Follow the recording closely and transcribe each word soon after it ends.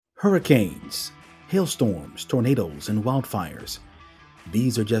Hurricanes, hailstorms, tornadoes, and wildfires.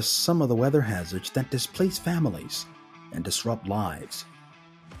 These are just some of the weather hazards that displace families and disrupt lives.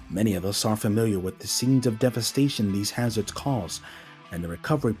 Many of us are familiar with the scenes of devastation these hazards cause, and the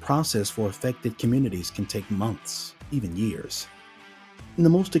recovery process for affected communities can take months, even years. In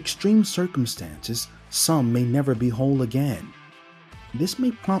the most extreme circumstances, some may never be whole again. This may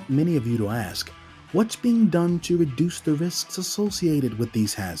prompt many of you to ask, what's being done to reduce the risks associated with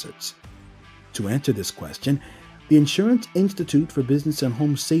these hazards? To answer this question, the Insurance Institute for Business and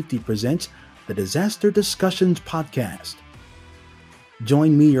Home Safety presents the Disaster Discussions Podcast.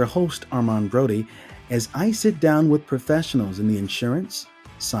 Join me, your host, Armand Brody, as I sit down with professionals in the insurance,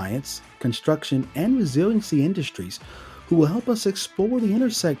 science, construction, and resiliency industries who will help us explore the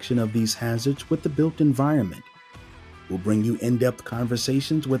intersection of these hazards with the built environment. We'll bring you in-depth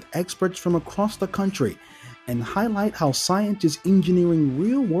conversations with experts from across the country and highlight how science is engineering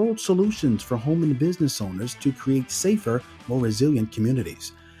real-world solutions for home and business owners to create safer, more resilient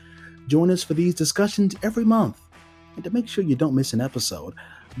communities. Join us for these discussions every month. And to make sure you don't miss an episode,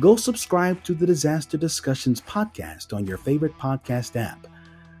 go subscribe to the Disaster Discussions Podcast on your favorite podcast app.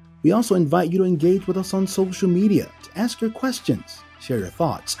 We also invite you to engage with us on social media, to ask your questions, share your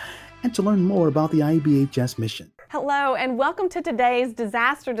thoughts, and to learn more about the IBHS mission. Hello, and welcome to today's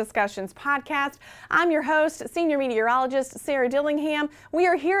Disaster Discussions Podcast. I'm your host, Senior Meteorologist Sarah Dillingham. We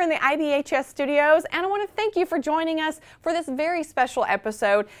are here in the IBHS studios, and I want to thank you for joining us for this very special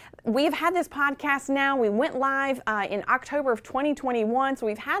episode. We've had this podcast now. We went live in October of 2021, so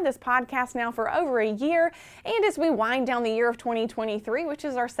we've had this podcast now for over a year. And as we wind down the year of 2023, which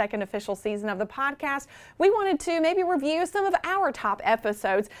is our second official season of the podcast, we wanted to maybe review some of our top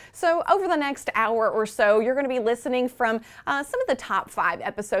episodes. So over the next hour or so, you're going to be listening from some of the top 5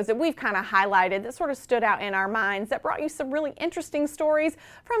 episodes that we've kind of highlighted that sort of stood out in our minds, that brought you some really interesting stories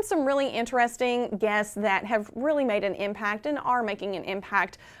from some really interesting guests that have really made an impact and are making an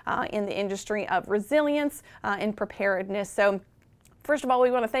impact in the industry of resilience and preparedness. So first of all, we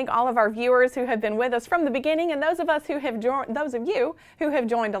want to thank all of our viewers who have been with us from the beginning, and those of you who have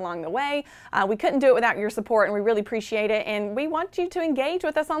joined along the way. We couldn't do it without your support, and we really appreciate it. And we want you to engage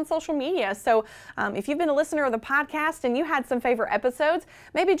with us on social media. So if you've been a listener of the podcast and you had some favorite episodes,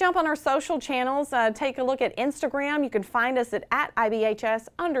 maybe jump on our social channels. Take a look at Instagram. You can find us at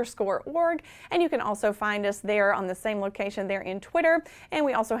IBHS_org, and you can also find us there on the same location there in Twitter. And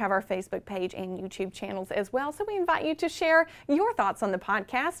we also have our Facebook page and YouTube channels as well. So we invite you to share your thoughts on the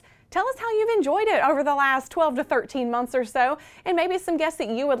podcast. Tell us how you've enjoyed it over the last 12 to 13 months or so, and maybe some guests that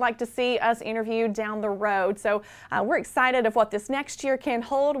you would like to see us interview down the road. So we're excited of what this next year can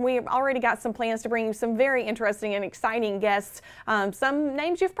hold. We've already got some plans to bring you some very interesting and exciting guests. Some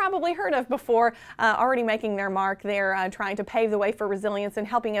names you've probably heard of before, already making their mark there, trying to pave the way for resilience and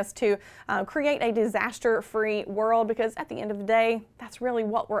helping us to create a disaster-free world, because at the end of the day, that's really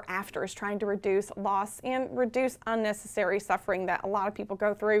what we're after, is trying to reduce loss and reduce unnecessary suffering that a lot of people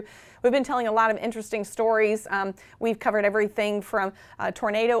go through. We've been telling a lot of interesting stories. We've covered everything from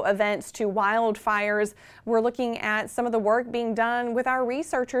tornado events to wildfires. We're looking at some of the work being done with our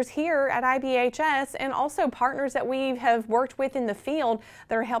researchers here at IBHS, and also partners that we have worked with in the field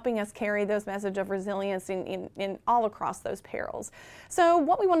that are helping us carry those message of resilience in all across those perils. So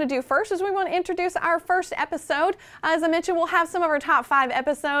what we want to do first is we want to introduce our first episode. As I mentioned, we'll have some of our top 5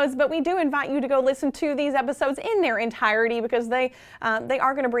 episodes, but we do invite you to go listen to these episodes in their entirety, because they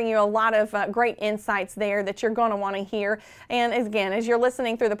are going to bring you a lot of great insights there that you're going to want to hear. And again, as you're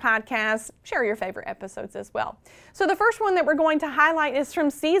listening through the podcast, share your favorite episodes as well. So the first one that we're going to highlight is from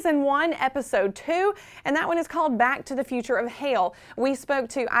Season 1, Episode 2, and that one is called Back to the Future of Hail. We spoke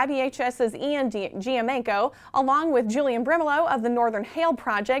to IBHS's Ian Giamenko along with Julian Brimelow of the Northern Hail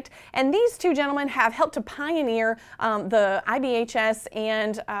Project, and these two gentlemen have helped to pioneer the IBHS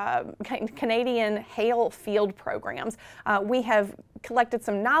and Canadian hail field programs. We have collected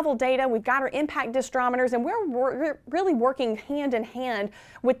some novel data. We've got our impact disdrometers, and we're really working hand in hand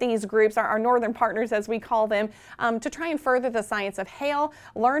with these groups, our northern partners as we call them, to try and further the science of hail,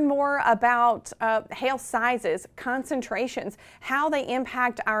 learn more about hail sizes, concentrations, how they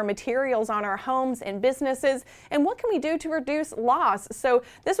impact our materials on our homes and businesses, and what can we do to reduce loss. So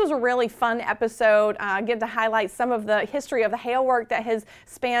this was a really fun episode. Get to highlight some of the history of the hail work that has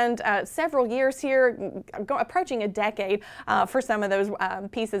spanned several years here, approaching a decade for some of those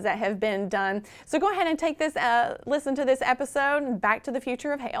pieces that have been done. So go ahead and take this, listen to this episode, Back to the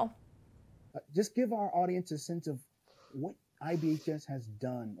Future of Hail. Just give our audience a sense of what IBHS has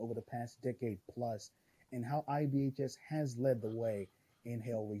done over the past decade plus, and how IBHS has led the way in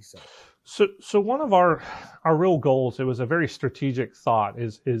hail research? So one of our real goals, it was a very strategic thought,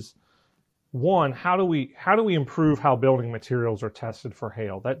 is one, how do we improve how building materials are tested for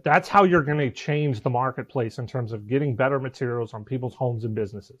hail? That's how you're going to change the marketplace in terms of getting better materials on people's homes and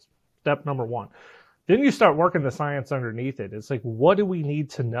businesses. Step number one. Then you start working the science underneath it. It's like, what do we need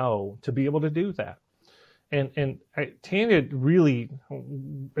to know to be able to do that? And Tanya really,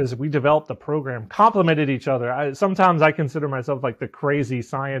 as we developed the program, complemented each other. Sometimes I consider myself like the crazy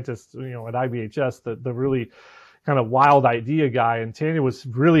scientist, at IBHS, the really kind of wild idea guy. And Tanya was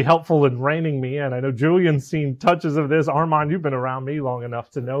really helpful in reining me in. I know Julian's seen touches of this. Armand, you've been around me long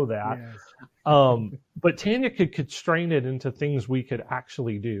enough to know that. Yes. But Tanya could constrain it into things we could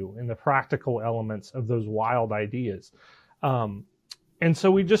actually do in the practical elements of those wild ideas. And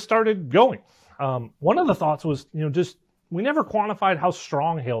so we just started going. One of the thoughts was, we never quantified how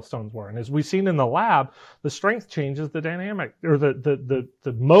strong hailstones were. And as we've seen in the lab, the strength changes the dynamic or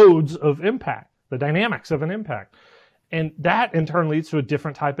the modes of impact, the dynamics of an impact. And that in turn leads to a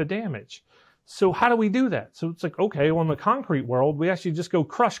different type of damage. So how do we do that? So it's like, okay, well, in the concrete world, we actually just go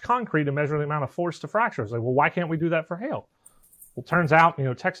crush concrete and measure the amount of force to fracture. It's like, well, why can't we do that for hail? Well, turns out,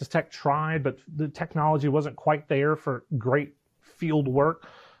 Texas Tech tried, but the technology wasn't quite there for great field work.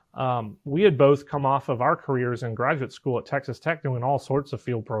 We had both come off of our careers in graduate school at Texas Tech doing all sorts of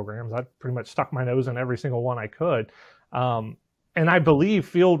field programs. I pretty much stuck my nose in every single one I could. And I believe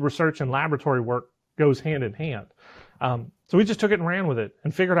field research and laboratory work goes hand in hand. So we just took it and ran with it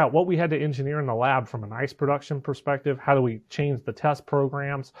and figured out what we had to engineer in the lab from an ice production perspective. How do we change the test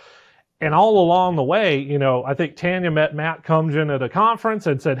programs? And all along the way, I think Tanya met Matt Cumgen at a conference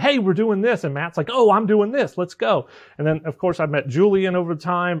and said, hey, we're doing this. And Matt's like, oh, I'm doing this. Let's go. And then, of course, I met Julian over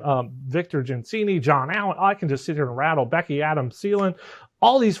time, Victor Gensini, John Allen. I can just sit here and rattle. Becky Adams Seelan.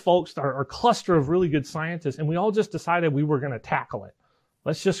 All these folks are a cluster of really good scientists. And we all just decided we were going to tackle it.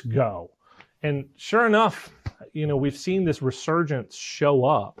 Let's just go. And sure enough, we've seen this resurgence show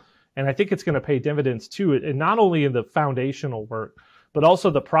up. And I think it's going to pay dividends to it. And not only in the foundational work, but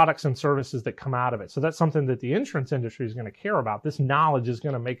also the products and services that come out of it. So that's something that the insurance industry is going to care about. This knowledge is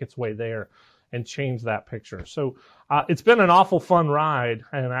going to make its way there and change that picture. So it's been an awful fun ride,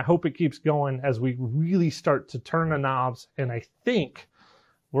 and I hope it keeps going as we really start to turn the knobs. And I think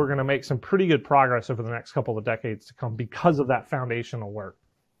we're going to make some pretty good progress over the next couple of decades to come because of that foundational work.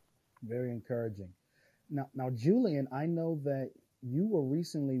 Very encouraging. Now, Julian, I know that you were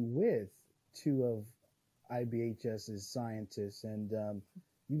recently with two of IBHS's scientists, and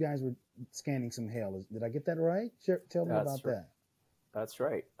you guys were scanning some hail. Did I get that right? Tell me about that. That's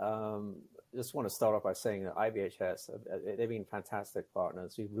right. Just want to start off by saying that IBHS, they've been fantastic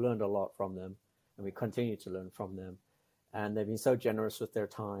partners. We've learned a lot from them, and we continue to learn from them. And they've been so generous with their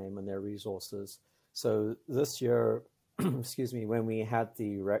time and their resources. So this year, excuse me, when we had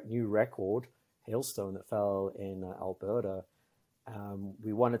the new record hailstone that fell in Alberta,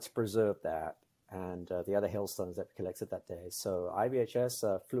 we wanted to preserve that and the other hailstones that we collected that day. So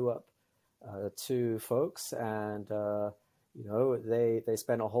IBHS flew up two folks, and they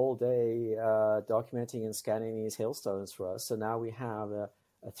spent a whole day documenting and scanning these hailstones for us. So now we have a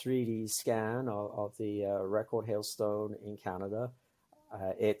 3D scan of the record hailstone in Canada.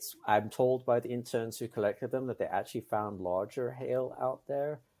 I'm told by the interns who collected them that they actually found larger hail out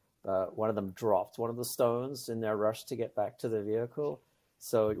there. One of them dropped one of the stones in their rush to get back to the vehicle.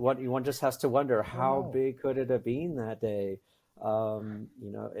 So one just has to wonder, how big could it have been that day?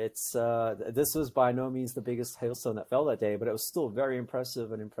 This was by no means the biggest hailstone that fell that day, but it was still very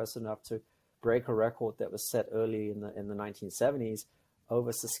impressive and impressive enough to break a record that was set early in the 1970s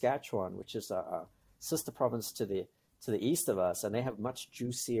over Saskatchewan, which is a sister province to the east of us, and they have much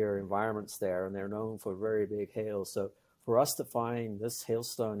juicier environments there, and they're known for very big hail. So for us to find this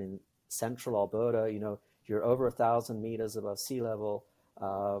hailstone in central Alberta, you're over 1,000 meters above sea level.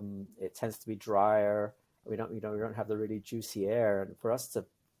 It tends to be drier. We don't have the really juicy air, and for us to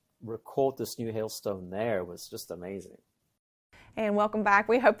record this new hailstone there was just amazing. And welcome back.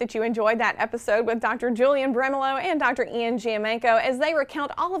 We hope that you enjoyed that episode with Dr. Julian Bremelo and Dr. Ian Giammanco as they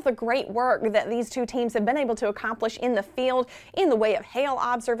recount all of the great work that these two teams have been able to accomplish in the field in the way of hail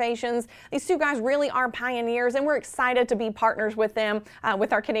observations. These two guys really are pioneers, and we're excited to be partners with them,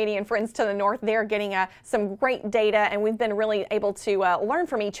 with our Canadian friends to the north. They're getting some great data, and we've been really able to learn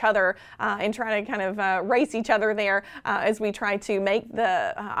from each other and try to kind of race each other there as we try to make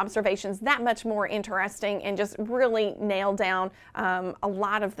the observations that much more interesting and just really nail down a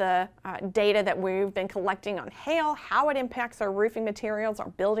lot of the data that we've been collecting on hail, how it impacts our roofing materials, our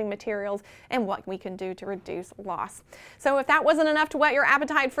building materials, and what we can do to reduce loss. So if that wasn't enough to whet your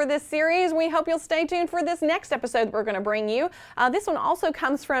appetite for this series, we hope you'll stay tuned for this next episode we're going to bring you. This one also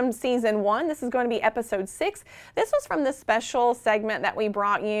comes from season 1. This is going to be episode 6. This was from the special segment that we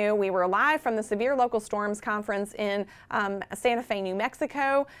brought you. We were live from the Severe Local Storms Conference in Santa Fe, New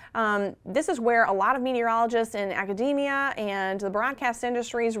Mexico. This is where a lot of meteorologists in academia and the broadcast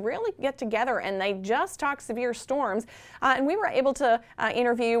industries really get together, and they just talk severe storms. And we were able to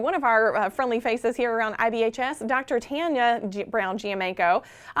interview one of our friendly faces here around IBHS, Dr. Tanya Brown-Giamenko,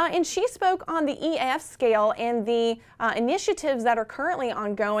 and she spoke on the EF scale and the initiatives that are currently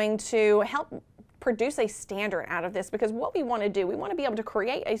ongoing to help produce a standard out of this, because what we want to do, we want to be able to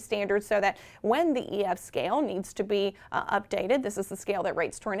create a standard so that when the EF scale needs to be updated, this is the scale that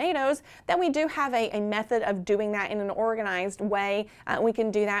rates tornadoes, that we do have a method of doing that in an organized way. We can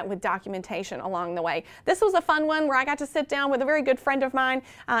do that with documentation along the way. This was a fun one where I got to sit down with a very good friend of mine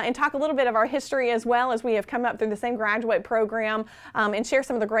and talk a little bit of our history, as well as we have come up through the same graduate program, and share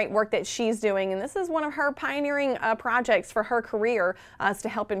some of the great work that she's doing. And this is one of her pioneering projects for her career to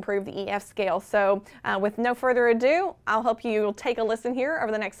help improve the EF scale. So with no further ado, I'll help you take a listen here over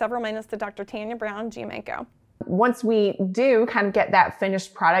the next several minutes to Dr. Tanya Brown-Giamenko. Once we do kind of get that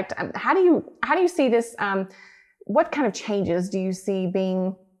finished product, how do you see this? What kind of changes do you see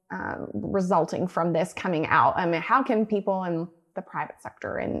being resulting from this coming out? I mean, how can people in the private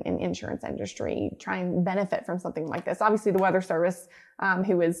sector and insurance industry try and benefit from something like this? Obviously, the Weather Service,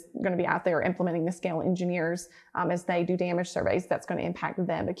 who is going to be out there implementing the scale, engineers, as they do damage surveys, that's going to impact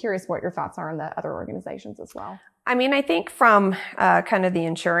them. But curious what your thoughts are on the other organizations as well. I mean, I think from kind of the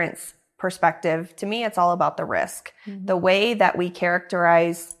insurance perspective, to me, it's all about the risk. Mm-hmm. The way that we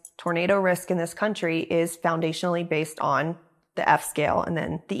characterize tornado risk in this country is foundationally based on the F scale and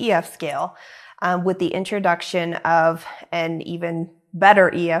then the EF scale. With the introduction of an even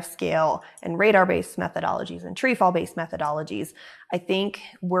better EF scale and radar-based methodologies and treefall-based methodologies, I think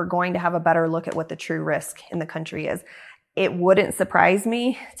we're going to have a better look at what the true risk in the country is. It wouldn't surprise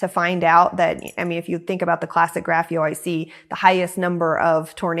me to find out that, I mean, if you think about the classic graph you always see, the highest number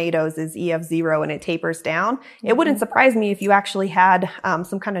of tornadoes is EF0 and it tapers down. Mm-hmm. It wouldn't surprise me if you actually had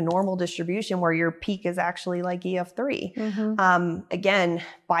some kind of normal distribution where your peak is actually like EF3. Mm-hmm. Again,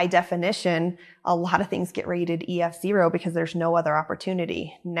 by definition, a lot of things get rated EF0 because there's no other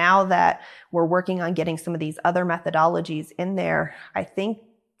opportunity. Now that we're working on getting some of these other methodologies in there,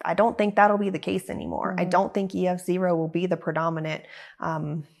 I don't think that'll be the case anymore. Mm-hmm. I don't think EF0 will be the predominant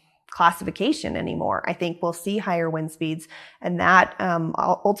classification anymore. I think we'll see higher wind speeds, and that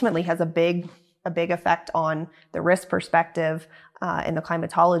ultimately has a big effect on the risk perspective and the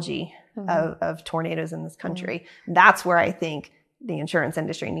climatology mm-hmm. of tornadoes in this country. Mm-hmm. That's where I think the insurance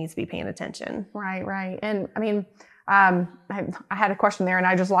industry needs to be paying attention. Right. And I mean, I had a question there and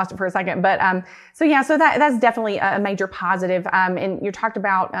I just lost it for a second, but, so that's definitely a major positive. And you talked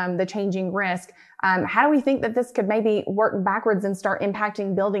about, the changing risk. How do we think that this could maybe work backwards and start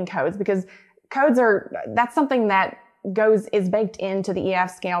impacting building codes? Because that's something that is baked into the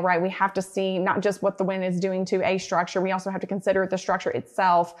EF scale, right? We have to see not just what the wind is doing to a structure. We also have to consider the structure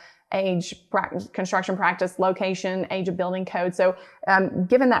itself, age, construction practice, location, age of building code. So,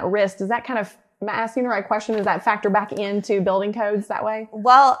 given that risk, does that kind of, am I asking the right question? Does that factor back into building codes that way?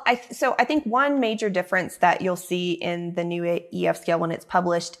 Well, I think one major difference that you'll see in the new EF scale when it's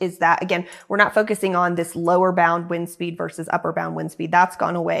published is that, again, we're not focusing on this lower bound wind speed versus upper bound wind speed. That's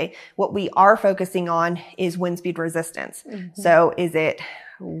gone away. What we are focusing on is wind speed resistance. Mm-hmm. So is it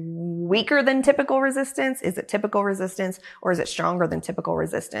weaker than typical resistance? Is it typical resistance, or is it stronger than typical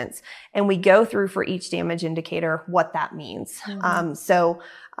resistance? And we go through for each damage indicator what that means.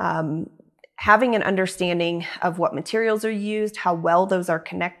 Mm-hmm. Having an understanding of what materials are used, how well those are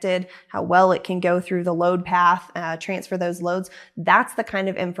connected, how well it can go through the load path, transfer those loads, that's the kind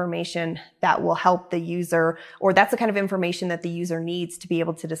of information that will help the user, or that's the kind of information that the user needs to be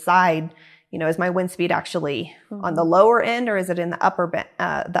able to decide, is my wind speed actually mm-hmm. on the lower end, or is it in the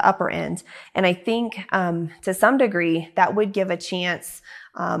upper end? And I think to some degree that would give a chance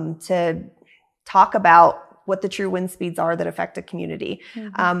to talk about what the true wind speeds are that affect a community.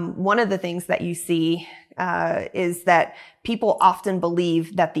 Mm-hmm. One of the things that you see is that people often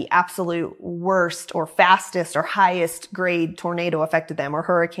believe that the absolute worst or fastest or highest grade tornado affected them, or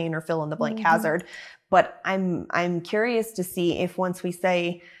hurricane, or fill in the blank mm-hmm. hazard. But I'm curious to see if once we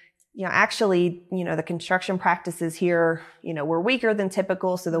say, actually, the construction practices here, were weaker than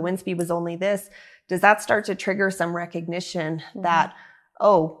typical, so the wind speed was only this, does that start to trigger some recognition mm-hmm. that,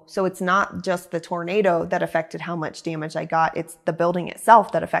 oh, so it's not just the tornado that affected how much damage I got. It's the building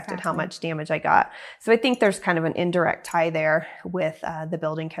itself that affected how much damage I got. So I think there's kind of an indirect tie there with the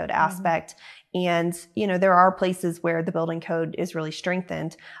building code aspect. And, there are places where the building code is really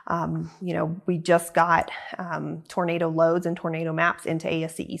strengthened. We just got tornado loads and tornado maps into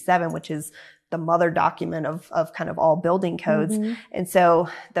ASCE 7, which is the mother document of kind of all building codes. And so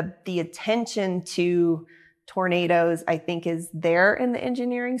the attention to tornadoes, I think, is there in the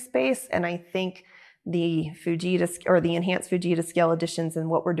engineering space. And I think the Fujita or the enhanced Fujita scale additions and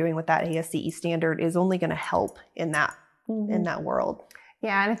what we're doing with that ASCE standard is only going to help in that world.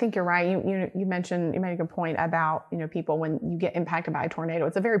 Yeah, and I think you're right. You mentioned, you made a good point about, people, when you get impacted by a tornado,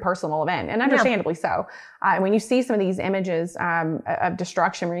 it's a very personal event, and understandably so. When you see some of these images of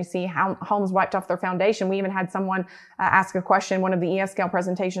destruction, when you see how homes wiped off their foundation, we even had someone ask a question, one of the EF scale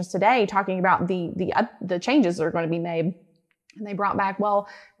presentations today, talking about the changes that are going to be made. And they brought back, well,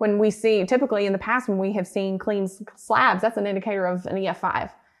 when we see, typically in the past, when we have seen clean slabs, that's an indicator of an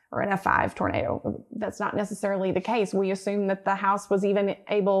EF5. Or an F5 tornado. That's not necessarily the case. We assume that the house was even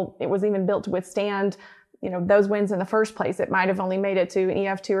built to withstand, those winds in the first place. It might have only made it to an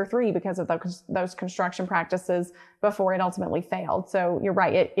EF2 or 3 because of those construction practices before it ultimately failed. So you're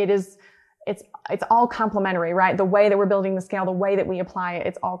right. It's all complementary, right? The way that we're building the scale, the way that we apply it,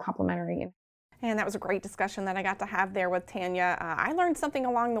 it's all complementary. And that was a great discussion that I got to have there with Tanya. I learned something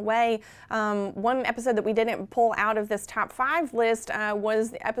along the way. One episode that we didn't pull out of this top 5 list was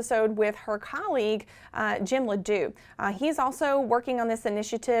the episode with her colleague, Jim Ledoux. He's also working on this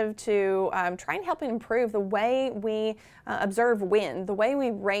initiative to try and help improve the way we observe wind, the way we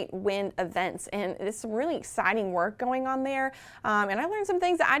rate wind events. And there's some really exciting work going on there. And I learned some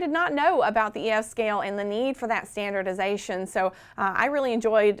things that I did not know about the EF scale and the need for that standardization. So I really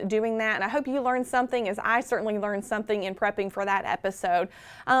enjoyed doing that. And I hope you learned something, as I certainly learned something in prepping for that episode.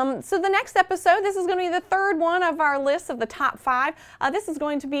 So the next episode, this is going to be the third one of our list of the top 5. This is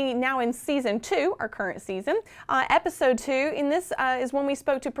going to be now in season 2, our current season. Episode 2, and this is when we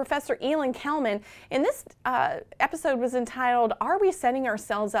spoke to Professor Elin Kelman. And this episode was entitled, Are We Setting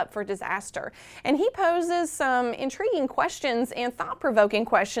Ourselves Up for Disaster? And he poses some intriguing questions and thought-provoking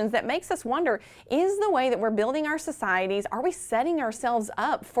questions that makes us wonder, is the way that we're building our societies, are we setting ourselves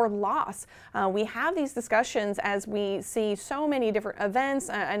up for loss? We have these discussions as we see so many different events.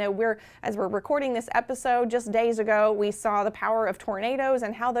 I know as we're recording this episode, just days ago, we saw the power of tornadoes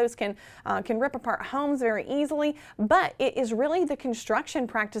and how those can rip apart homes very easily. But it is really the construction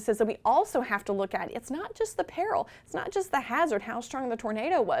practices that we also have to look at. It's not just the peril. It's not just the hazard, how strong the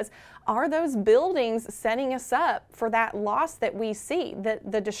tornado was. Are those buildings setting us up for that loss that we see,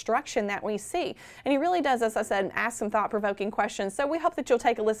 the destruction that we see? And he really does, as I said, ask some thought-provoking questions. So we hope that you'll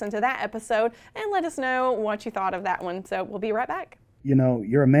take a listen to that episode and let us know what you thought of that one. So we'll be right back.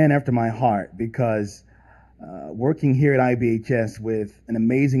 You're a man after my heart, because working here at IBHS with an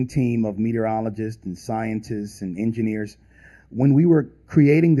amazing team of meteorologists and scientists and engineers, when we were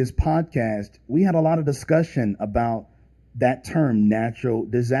creating this podcast, we had a lot of discussion about that term, natural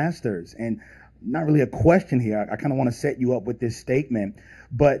disasters. And not really a question here. I kind of want to set you up with this statement,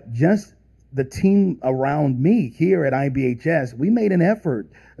 but just the team around me here at IBHS, we made an effort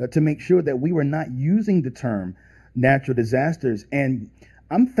to make sure that we were not using the term natural disasters. And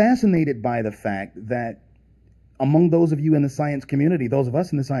I'm fascinated by the fact that among those of you in the science community, those of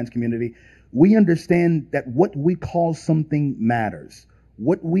us in the science community, we understand that what we call something matters.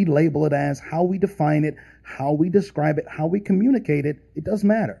 What we label it as, how we define it, how we describe it, how we communicate it, it does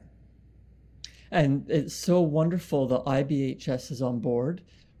matter. And it's so wonderful that IBHS is on board.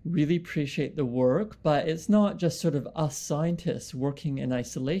 Really appreciate the work, but it's not just sort of us scientists working in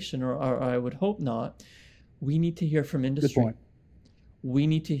isolation, or I would hope not. We need to hear from industry. Good point. We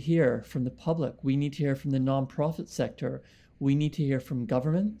need to hear from the public. We need to hear from the nonprofit sector. We need to hear from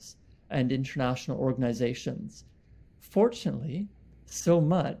governments and international organizations. Fortunately, so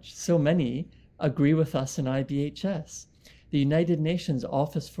many agree with us in IBHS. The United Nations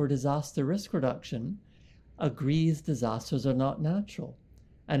Office for Disaster Risk Reduction agrees disasters are not natural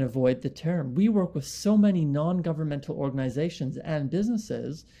and avoid the term. We work with so many non-governmental organizations and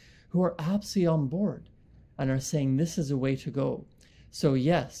businesses who are absolutely on board and are saying this is a way to go. So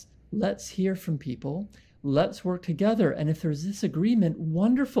yes, let's hear from people. Let's work together. And if there's disagreement,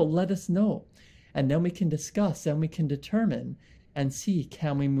 wonderful, let us know. And then we can discuss, and we can determine and see,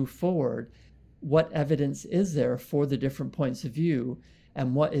 can we move forward? What evidence is there for the different points of view,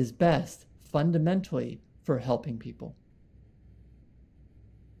 and what is best fundamentally for helping people?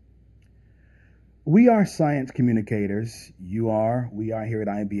 We are science communicators. We are here at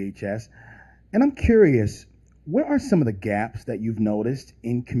IBHS. And I'm curious, what are some of the gaps that you've noticed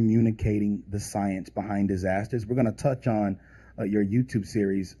in communicating the science behind disasters? We're going to touch on your YouTube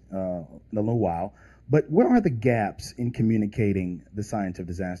series in a little while, but what are the gaps in communicating the science of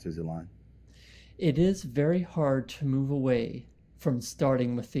disasters, Ilan? It is very hard to move away from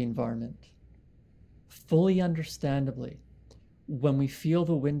starting with the environment. Fully understandably, when we feel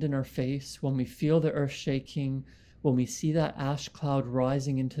the wind in our face, when we feel the earth shaking, when we see that ash cloud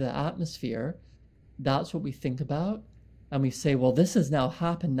rising into the atmosphere, that's what we think about. And we say, well, this has now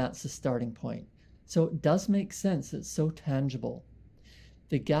happened. That's the starting point. So it does make sense. It's so tangible.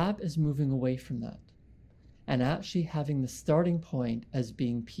 The gap is moving away from that and actually having the starting point as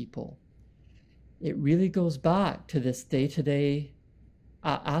being people. It really goes back to this day-to-day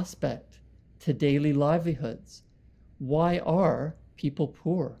aspect, to daily livelihoods. Why are people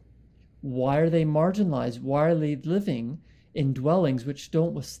poor? Why are they marginalized? Why are they living in dwellings which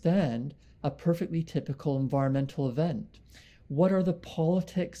don't withstand a perfectly typical environmental event? What are the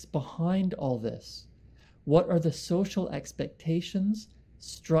politics behind all this? What are the social expectations,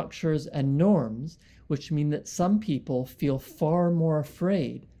 structures, and norms which mean that some people feel far more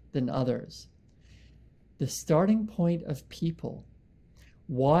afraid than others? The starting point of people,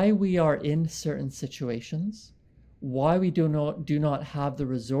 why we are in certain situations, why we do not have the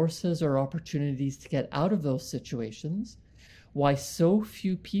resources or opportunities to get out of those situations, why so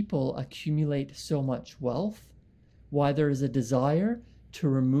few people accumulate so much wealth, why there is a desire to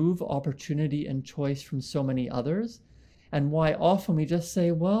remove opportunity and choice from so many others, and why often we just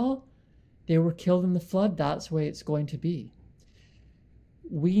say, well, they were killed in the flood, that's the way it's going to be.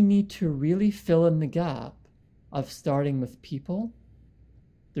 We need to really fill in the gap of starting with people,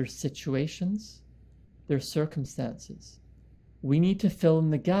 their situations, their circumstances. We need to fill in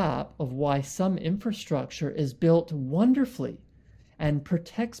the gap of why some infrastructure is built wonderfully and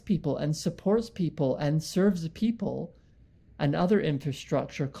protects people and supports people and serves the people, and other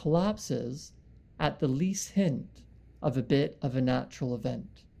infrastructure collapses at the least hint of a bit of a natural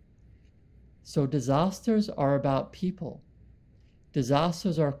event. So disasters are about people.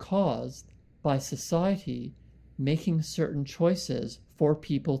 Disasters are caused by society making certain choices for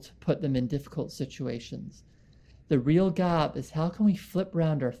people to put them in difficult situations. The real gap is how can we flip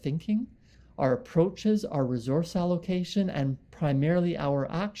around our thinking, our approaches, our resource allocation, and primarily our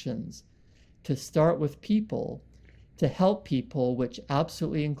actions to start with people, to help people, which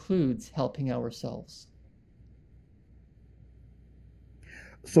absolutely includes helping ourselves.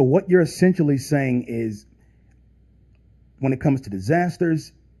 So what you're essentially saying is, when it comes to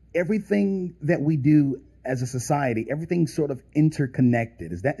disasters, everything that we do as a society, everything's sort of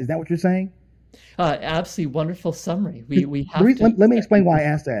interconnected. Is that what you're saying? Absolutely wonderful summary. We have let me explain why I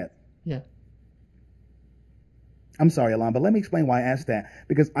asked that. Yeah. I'm sorry, Ilan, but let me explain why I asked that,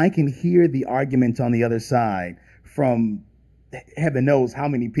 because I can hear the arguments on the other side from heaven knows how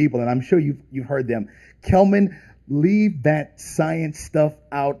many people, and I'm sure you've heard them. Kelman, leave that science stuff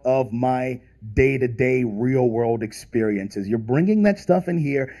out of my day-to-day real-world experiences. You're bringing that stuff in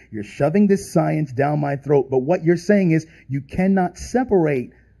here. You're shoving this science down my throat. But what you're saying is you cannot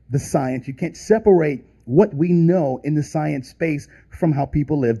separate the science. You can't separate what we know in the science space from how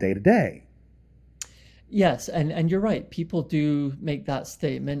people live day to day. Yes, and you're right. People do make that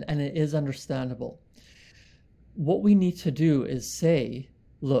statement, and it is understandable. What we need to do is say,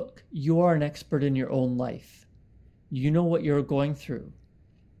 look, you are an expert in your own life. You know what you're going through.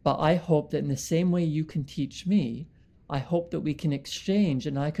 But I hope that in the same way you can teach me, I hope that we can exchange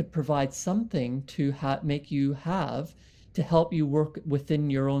and I could provide something to make you have to help you work within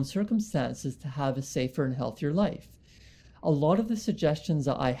your own circumstances to have a safer and healthier life. A lot of the suggestions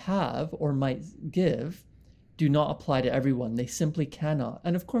that I have or might give do not apply to everyone. They simply cannot.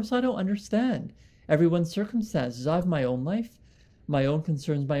 And of course, I don't understand everyone's circumstances. I have my own life, my own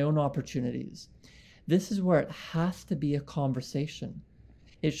concerns, my own opportunities. This is where it has to be a conversation.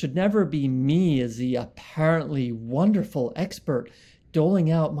 It should never be me as the apparently wonderful expert doling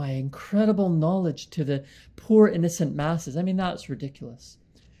out my incredible knowledge to the poor innocent masses. I mean, that's ridiculous.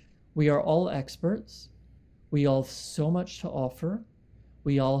 We are all experts. We all have so much to offer.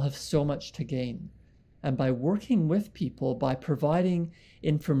 We all have so much to gain. And by working with people, by providing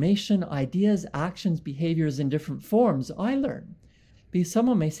information, ideas, actions, behaviors in different forms, I learn. Because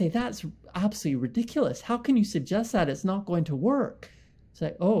someone may say, that's absolutely ridiculous. How can you suggest that? It's not going to work.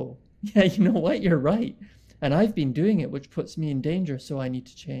 Say, oh, yeah, you know what? You're right. And I've been doing it, which puts me in danger, so I need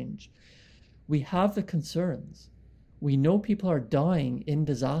to change. We have the concerns. We know people are dying in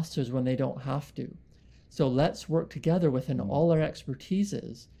disasters when they don't have to. So let's work together within all our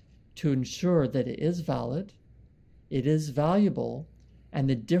expertises to ensure that it is valid, it is valuable, And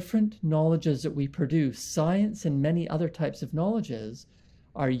the different knowledges that we produce, science and many other types of knowledges,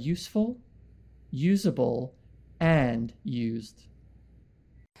 are useful, usable, and used.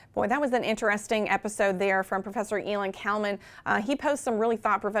 Boy, that was an interesting episode there from Professor Elon Kalman. He posed some really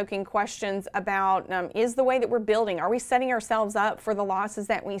thought-provoking questions about, is the way that we're building, are we setting ourselves up for the losses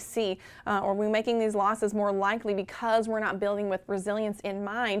that we see? Or are we making these losses more likely because we're not building with resilience in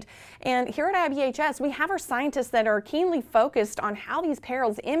mind? And here at IBHS, we have our scientists that are keenly focused on how these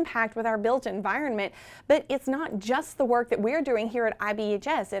perils impact with our built environment. But it's not just the work that we're doing here at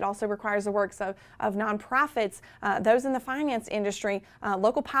IBHS. It also requires the works of nonprofits, those in the finance industry,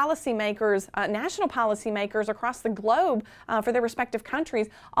 local policymakers, national policymakers across the globe for their respective countries.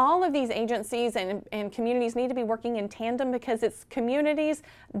 All of these agencies and communities need to be working in tandem, because it's communities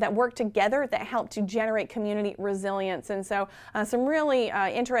that work together that help to generate community resilience. And so some really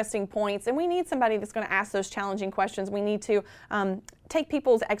interesting points. And we need somebody that's going to ask those challenging questions. We need to take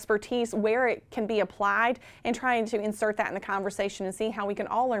people's expertise where it can be applied and trying to insert that in the conversation and see how we can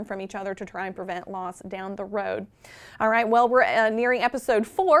all learn from each other to try and prevent loss down the road. All right, well, we're nearing episode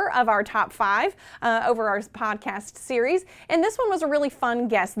 4 of our top 5 over our podcast series, and this one was a really fun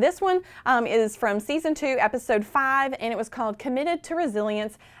guest. This one is from season 2, episode 5, and it was called Committed to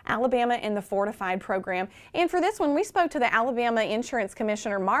Resilience, Alabama and the Fortified Program. And for this one, we spoke to the Alabama Insurance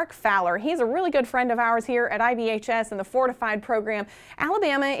Commissioner, Mark Fowler. He's a really good friend of ours here at IBHS and the Fortified Program.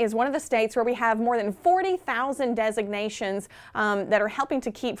 Alabama is one of the states where we have more than 40,000 designations that are helping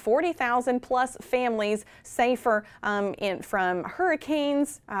to keep 40,000 plus families safer from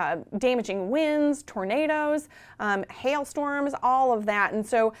hurricanes, damaging winds, tornadoes, hailstorms, all of that. And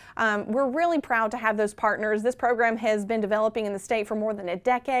so we're really proud to have those partners. This program has been developing in the state for more than a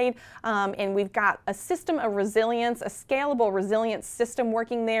decade, and we've got a system of resilience, a scalable resilience system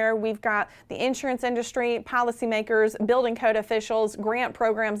working there. We've got the insurance industry, policymakers, building code officials, grant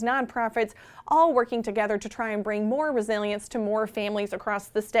programs, nonprofits, all working together to try and bring more resilience to more families across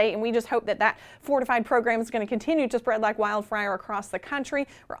the state. And we just hope that that fortified program is going to continue to spread like wildfire across the country.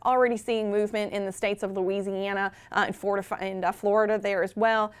 We're already seeing movement in the states of Louisiana and Florida there as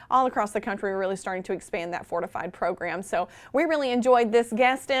well. All across the country, we're really starting to expand that fortified program. So we really enjoyed this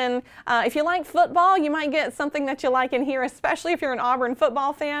guest. And if you like football, you might get something that you like in here, especially if you're an Auburn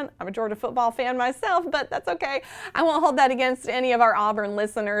football fan. I'm a Georgia football fan myself, but that's okay. I won't hold that against any of our Auburn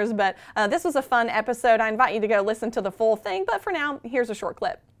listeners, but this was a fun episode. I invite you to go listen to the full thing, but for now, here's a short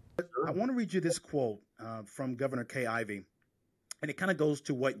clip. I want to read you this quote from Governor Kay Ivey, and it kind of goes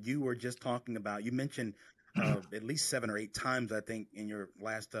to what you were just talking about. You mentioned at least 7 or 8 times, I think, in your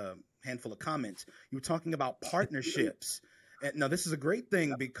last handful of comments, you were talking about partnerships. And now, this is a great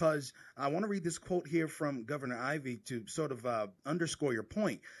thing, because I want to read this quote here from Governor Ivey to sort of underscore your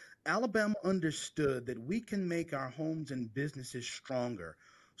point. Alabama understood that we can make our homes and businesses stronger,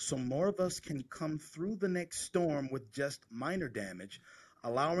 so more of us can come through the next storm with just minor damage,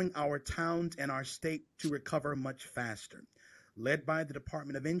 allowing our towns and our state to recover much faster. Led by the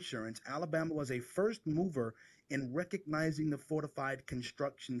Department of Insurance, Alabama was a first mover in recognizing the fortified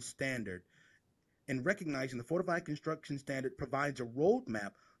construction standard. The fortified construction standard provides a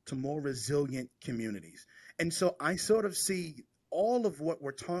roadmap to more resilient communities. And so I sort of see all of what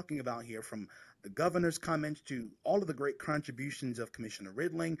we're talking about here, from the governor's comments to all of the great contributions of Commissioner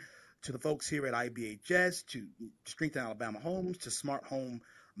Ridling, to the folks here at IBHS, to Strengthen Alabama Homes, to Smart Home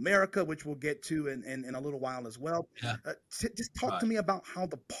America, which we'll get to in a little while as well. Yeah. Just talk to me about how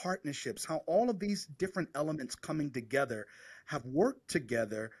the partnerships, how all of these different elements coming together have worked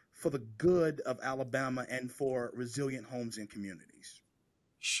together for the good of Alabama and for resilient homes and communities.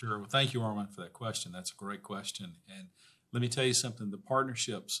 Sure. Well, thank you, Armand, for that question. That's a great question. And let me tell you something, the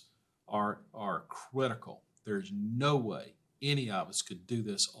partnerships are critical. There's no way any of us could do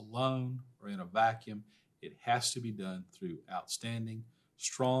this alone or in a vacuum. It has to be done through outstanding,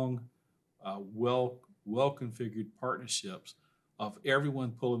 strong, well-configured partnerships of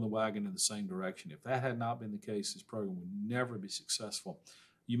everyone pulling the wagon in the same direction. If that had not been the case, this program would never be successful.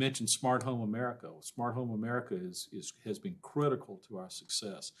 You mentioned Smart Home America. Smart Home America has been critical to our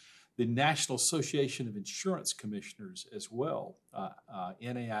success. The National Association of Insurance Commissioners as well,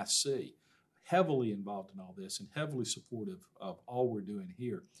 NAIC, heavily involved in all this and heavily supportive of all we're doing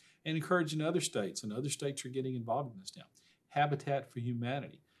here, and encouraging other states, and other states are getting involved in this now. Habitat for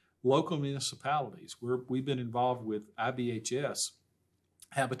Humanity, local municipalities. We've been involved with IBHS,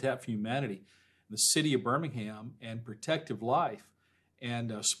 Habitat for Humanity, the City of Birmingham, and Protective Life,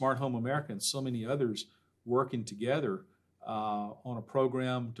 and Smart Home America, and so many others working together on a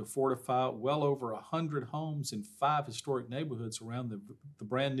program to fortify well over 100 homes in 5 historic neighborhoods around the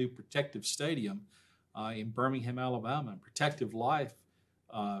brand new Protective Stadium in Birmingham, Alabama. And Protective Life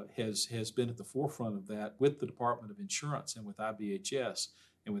has been at the forefront of that with the Department of Insurance and with IBHS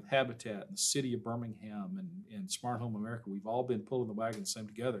and with Habitat and the City of Birmingham and Smart Home America. We've all been pulling the wagon same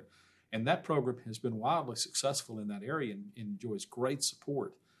together. And that program has been wildly successful in that area and enjoys great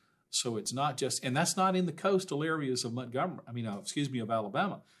support. So it's not just, and that's not in the coastal areas of of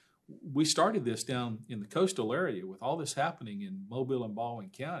Alabama. We started this down in the coastal area with all this happening in Mobile and Baldwin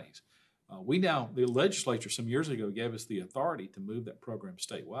counties. The legislature some years ago gave us the authority to move that program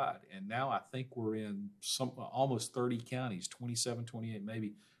statewide. And now I think we're in almost 30 counties, 27, 28,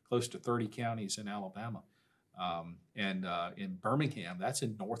 maybe close to 30 counties in Alabama. And in Birmingham, that's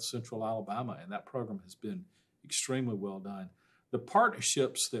in north central Alabama, and that program has been extremely well done. The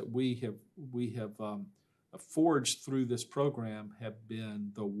partnerships that we have forged through this program have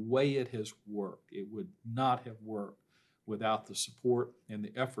been the way it has worked. It would not have worked without the support and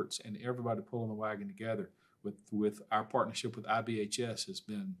the efforts and everybody pulling the wagon together. With our partnership with IBHS has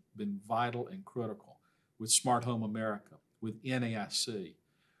been vital and critical. With Smart Home America, with NAIC,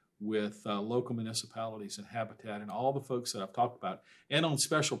 with local municipalities and Habitat and all the folks that I've talked about, and on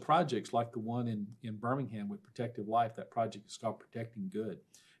special projects like the one in Birmingham with Protective Life. That project is called Protecting Good.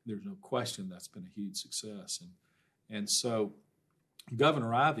 There's no question that's been a huge success. And so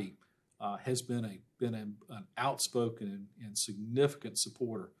Governor Ivey has been an outspoken and significant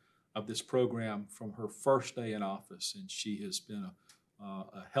supporter of this program from her first day in office, and she has been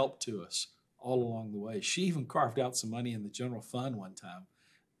a help to us all along the way. She even carved out some money in the general fund one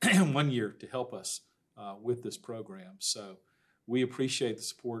time, one year, to help us with this program. So we appreciate the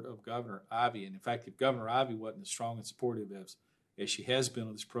support of Governor Ivey. And in fact, if Governor Ivey wasn't as strong and supportive as she has been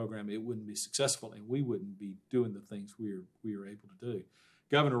on this program, it wouldn't be successful, and we wouldn't be doing the things we are able to do.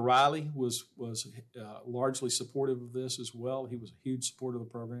 Governor Riley was largely supportive of this as well. He was a huge supporter of the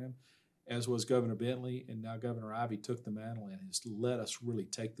program, as was Governor Bentley, and now Governor Ivey took the mantle and has let us really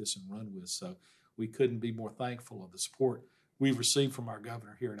take this and run with. So we couldn't be more thankful of the support we've received from our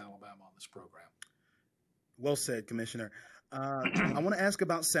governor here in Alabama on this program. Well said, Commissioner. I want to ask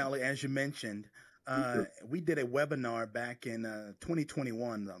about Sally, as you mentioned. We did a webinar back in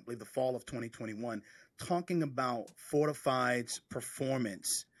 2021, I believe the fall of 2021, talking about Fortified's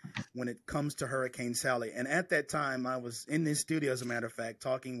performance when it comes to Hurricane Sally. And at that time, I was in this studio, as a matter of fact,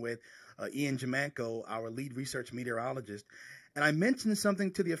 talking with Ian Jamanko, our lead research meteorologist. And I mentioned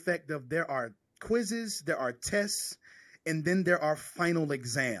something to the effect of there are quizzes, there are tests, and then there are final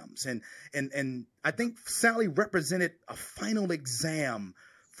exams. And I think Sally represented a final exam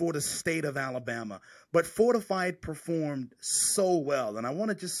for the state of Alabama. But Fortified performed so well. And I want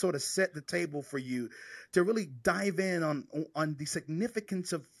to just sort of set the table for you to really dive in on the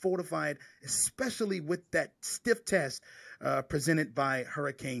significance of Fortified, especially with that stiff test presented by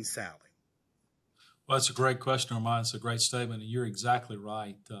Hurricane Sally. Well, that's a great question, Armand. It's a great statement, and you're exactly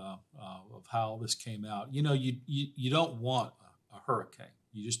right of how this came out. You know, you don't want a hurricane.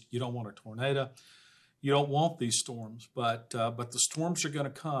 You don't want a tornado. You don't want these storms, but the storms are going to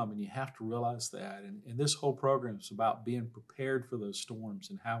come, and you have to realize that. And this whole program is about being prepared for those storms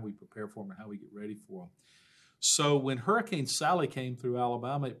and how we prepare for them and how we get ready for them. So when Hurricane Sally came through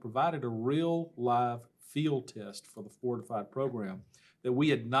Alabama, it provided a real live field test for the Fortified program that we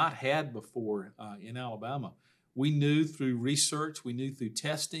had not had before in Alabama. We knew through research, we knew through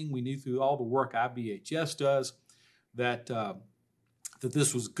testing, we knew through all the work IBHS does that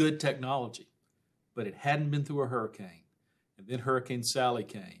this was good technology. But it hadn't been through a hurricane. And then Hurricane Sally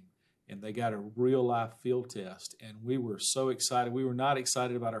came, and they got a real-life field test. And we were so excited. We were not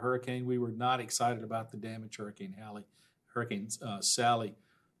excited about a hurricane. We were not excited about the damage Hurricane Sally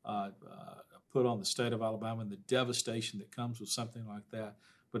put on the state of Alabama and the devastation that comes with something like that.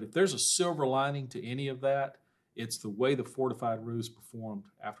 But if there's a silver lining to any of that, it's the way the Fortified Roofs performed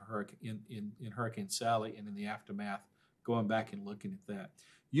after in Hurricane Sally and in the aftermath, going back and looking at that.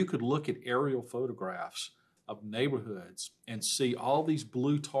 You could look at aerial photographs of neighborhoods and see all these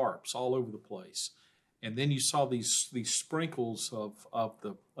blue tarps all over the place, and then you saw these sprinkles of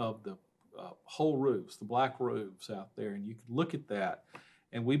the whole roofs, the black roofs out there, and you could look at that.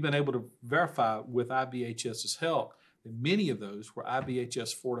 And we've been able to verify with IBHS's help that many of those were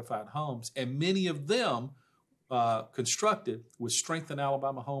IBHS fortified homes, and many of them constructed with Strengthen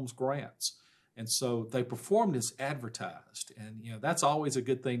Alabama Homes grants. And so they performed as advertised. And, you know, that's always a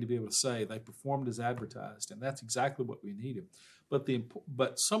good thing to be able to say. They performed as advertised, and that's exactly what we needed.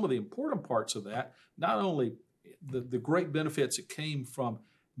 But some of the important parts of that, not only the great benefits that came from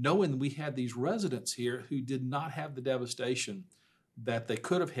knowing we had these residents here who did not have the devastation that they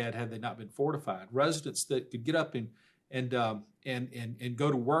could have had they not been fortified. Residents that could get up and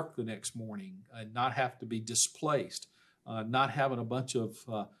go to work the next morning and not have to be displaced. not having a bunch of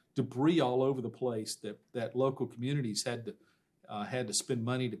debris all over the place that local communities had to spend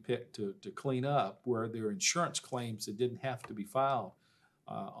money to clean up, where there are insurance claims that didn't have to be filed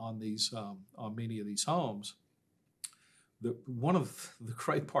on many of these homes. One of the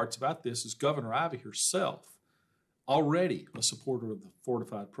great parts about this is Governor Ivey herself, already a supporter of the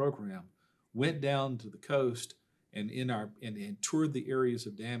Fortified program, went down to the coast and toured the areas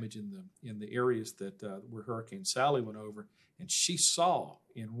of damage in the areas that where Hurricane Sally went over, and she saw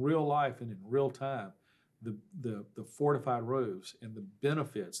in real life and in real time the fortified roofs and the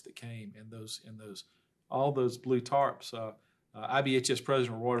benefits that came in all those blue tarps. IBHS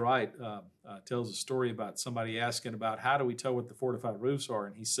President Roy Wright tells a story about somebody asking about how do we tell what the fortified roofs are,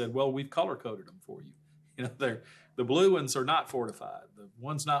 and he said, "Well, we've color coded them for you. You know, the blue ones are not fortified. The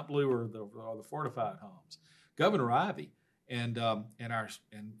ones not blue are the fortified homes." Governor Ivey and our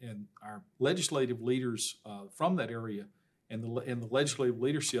legislative leaders from that area and the legislative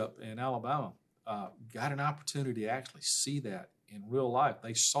leadership in Alabama got an opportunity to actually see that in real life.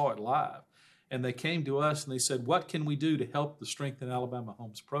 They saw it live. And they came to us and they said, "What can we do to help the Strengthen Alabama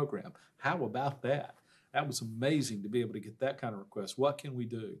Homes program?" How about that? That was amazing to be able to get that kind of request. What can we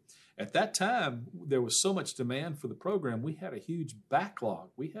do? At that time, there was so much demand for the program, we had a huge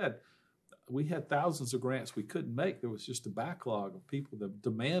backlog. We had thousands of grants we couldn't make. There was just a backlog of people. The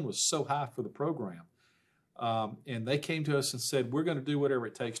demand was so high for the program. And they came to us and said, "We're going to do whatever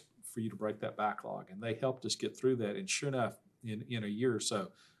it takes for you to break that backlog." And they helped us get through that. And sure enough, in a year or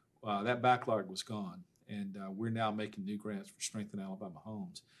so, that backlog was gone, and we're now making new grants for Strengthen Alabama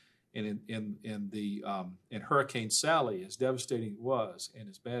Homes. And in Hurricane Sally, as devastating it was, and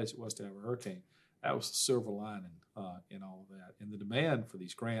as bad as it was to have a hurricane, that was the silver lining in all of that. And the demand for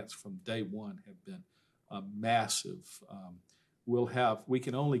these grants from day one have been massive. We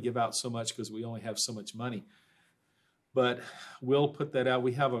can only give out so much because we only have so much money. But we'll put that out.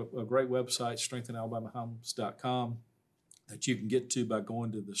 We have a great website, strengthenalabamahomes.com. that you can get to by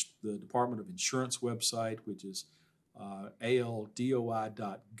going to the Department of Insurance website, which is aldoi.gov,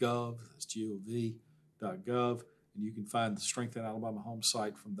 that's gov.gov, and you can find the Strengthen Alabama Home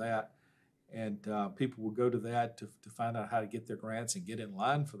site from that. And people will go to that to find out how to get their grants and get in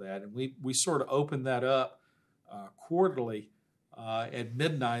line for that. And we sort of open that up quarterly at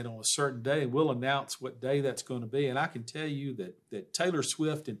midnight on a certain day, and we'll announce what day that's going to be. And I can tell you that Taylor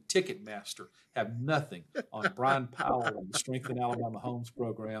Swift and Ticketmaster have nothing on Brian Powell and the Strengthen Alabama Homes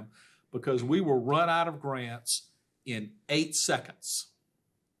program, because we will run out of grants in 8 seconds.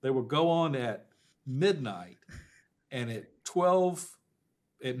 They will go on at midnight, and at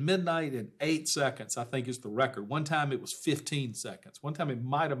midnight in 8 seconds, I think is the record. One time it was 15 seconds. One time it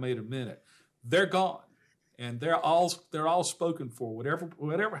might have made a minute. They're gone. And they're all spoken for,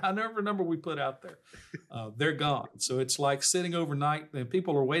 however number we put out there, they're gone. So it's like sitting overnight, and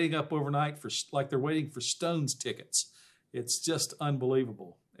people are waiting up overnight like they're waiting for Stones tickets. It's just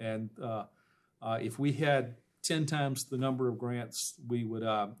unbelievable. And if we had 10 times the number of grants, we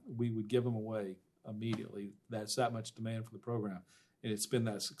would give them away immediately. That's that much demand for the program, and it's been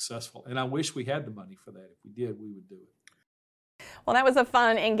that successful. And I wish we had the money for that. If we did, we would do it. Well, that was a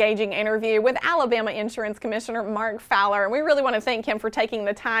fun, engaging interview with Alabama Insurance Commissioner Mark Fowler, and we really want to thank him for taking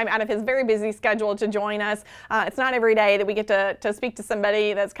the time out of his very busy schedule to join us. It's not every day that we get to speak to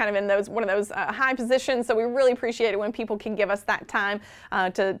somebody that's kind of in one of those high positions, so we really appreciate it when people can give us that time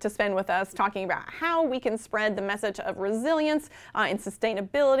to spend with us talking about how we can spread the message of resilience and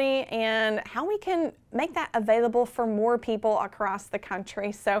sustainability, and how we can make that available for more people across the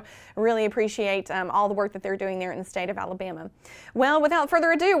country. So really appreciate all the work that they're doing there in the state of Alabama. Well, without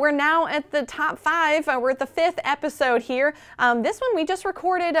further ado, we're now at the top 5. We're at the 5th episode here. This one we just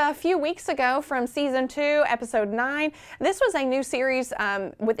recorded a few weeks ago from season 2, episode 9. This was a new series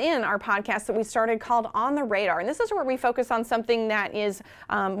within our podcast that we started called On the Radar. And this is where we focus on something that is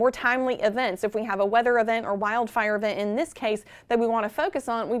more timely events. If we have a weather event or wildfire event in this case that we want to focus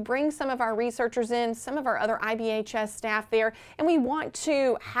on, we bring some of our researchers in, some of our other IBHS staff there, and we want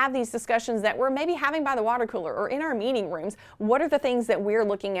to have these discussions that we're maybe having by the water cooler or in our meeting rooms. What are the things that we're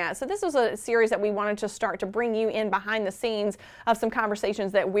looking at? So this was a series that we wanted to start to bring you in behind the scenes of some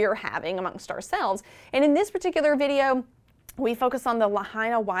conversations that we're having amongst ourselves. And in this particular video, we focus on the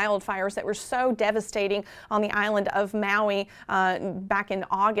Lahaina wildfires that were so devastating on the island of Maui back in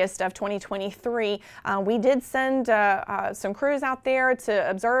August of 2023. We did send some crews out there to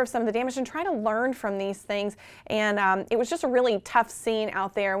observe some of the damage and try to learn from these things. And it was just a really tough scene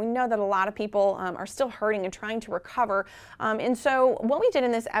out there. We know that a lot of people are still hurting and trying to recover. And so what we did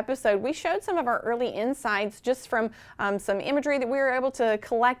in this episode, we showed some of our early insights just from some imagery that we were able to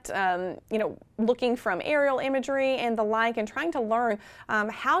collect, looking from aerial imagery and the like, and trying to learn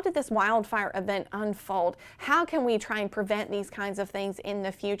how did this wildfire event unfold? How can we try and prevent these kinds of things in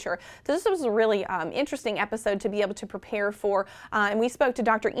the future? So this was a really interesting episode to be able to prepare for. And we spoke to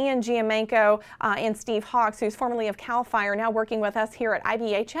Dr. Ian Giamenko and Steve Hawks, who's formerly of CAL FIRE, now working with us here at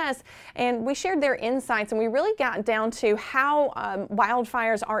IBHS. And we shared their insights, and we really got down to how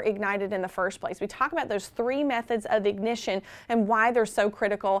wildfires are ignited in the first place. We talk about those 3 methods of ignition and why they're so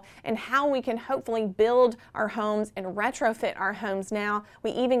critical, and how we can hopefully build our homes and retrofit our homes now.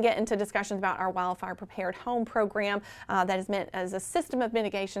 We even get into discussions about our wildfire prepared home program that is meant as a system of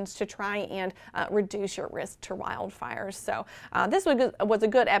mitigations to try and reduce your risk to wildfires. So this was a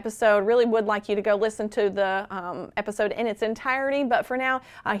good episode. Really would like you to go listen to the episode in its entirety, but for now,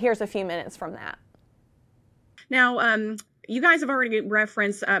 here's a few minutes from that. Now, you guys have already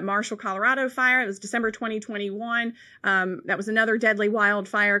referenced Marshall, Colorado fire. It was December 2021. That was another deadly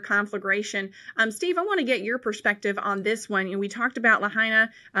wildfire conflagration. Steve, I want to get your perspective on this one. We talked about Lahaina.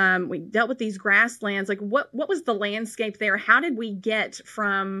 We dealt with these grasslands. Like, what was the landscape there? How did we get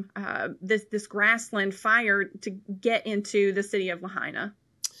from this grassland fire to get into the city of Lahaina?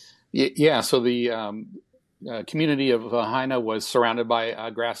 Yeah. So the community of Lahaina was surrounded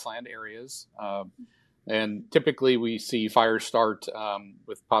by grassland areas. And typically we see fires start,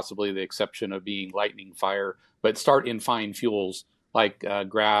 with possibly the exception of being lightning fire, but start in fine fuels like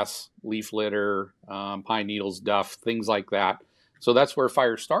grass, leaf litter, pine needles, duff, things like that. So that's where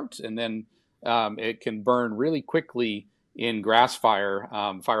fire starts. And then it can burn really quickly in grass fire.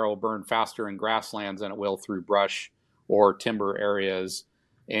 Fire will burn faster in grasslands than it will through brush or timber areas.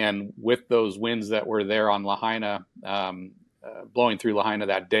 And with those winds that were there on Lahaina, blowing through Lahaina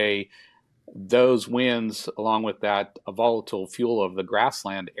that day, those winds, along with that volatile fuel of the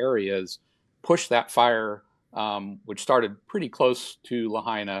grassland areas, pushed that fire, which started pretty close to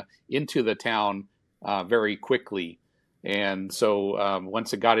Lahaina, into the town very quickly. And so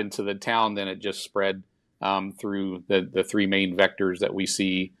once it got into the town, then it just spread through the 3 main vectors that we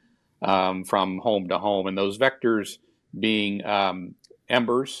see from home to home. And those vectors being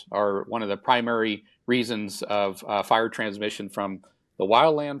embers are one of the primary reasons of fire transmission from the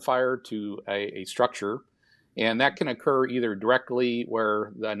wildland fire to a structure. And that can occur either directly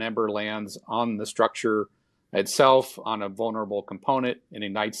where an ember lands on the structure itself on a vulnerable component and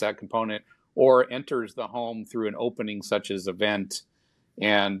ignites that component, or enters the home through an opening such as a vent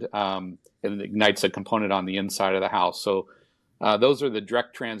and it ignites a component on the inside of the house. So those are the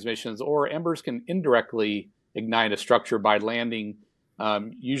direct transmissions. Or embers can indirectly ignite a structure by landing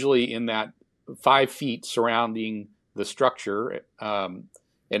usually in that 5 feet surrounding the structure, and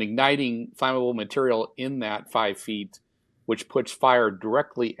igniting flammable material in that 5 feet, which puts fire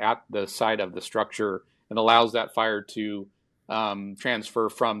directly at the side of the structure and allows that fire to transfer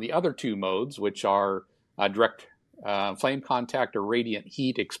from the other 2 modes, which are direct flame contact or radiant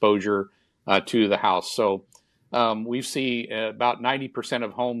heat exposure to the house. So we see about 90%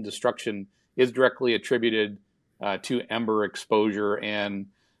 of home destruction is directly attributed to ember exposure. And,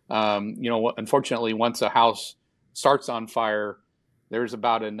 unfortunately, once a house starts on fire, there's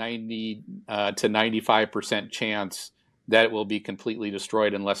about a 90 to 95% chance that it will be completely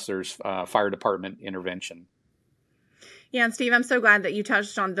destroyed unless there's fire department intervention. Yeah, and Steve, I'm so glad that you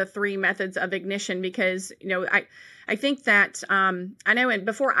touched on the 3 methods of ignition, because, I think that I know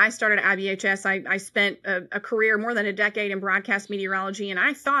before I started at IBHS, I spent a career, more than a decade, in broadcast meteorology, and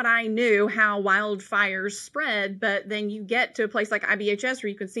I thought I knew how wildfires spread, but then you get to a place like IBHS where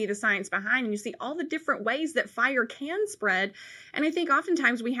you can see the science behind, and you see all the different ways that fire can spread. And I think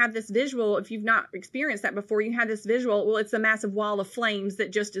oftentimes we have this visual, if you've not experienced that before, you have this visual, well, it's a massive wall of flames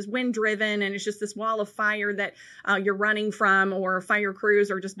that just is wind driven, and it's just this wall of fire that you're running from, or fire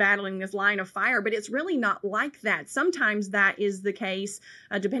crews are just battling this line of fire. But it's really not like that. Sometimes that is the case,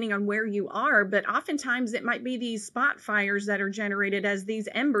 depending on where you are, but oftentimes it might be these spot fires that are generated as these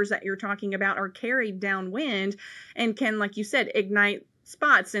embers that you're talking about are carried downwind and can, like you said, ignite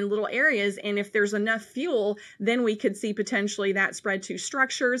spots in little areas. And if there's enough fuel, then we could see potentially that spread to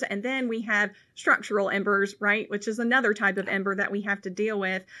structures. And then we have structural embers, right, which is another type of ember that we have to deal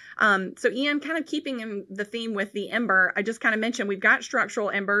with. So Ian, kind of keeping in the theme with the ember, I just kind of mentioned we've got structural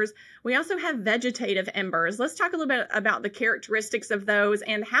embers. We also have vegetative embers. Let's talk a little bit about the characteristics of those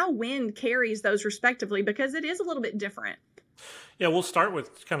and how wind carries those respectively, because it is a little bit different. Yeah, we'll start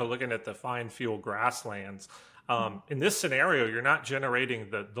with kind of looking at the fine fuel grasslands. In this scenario, you're not generating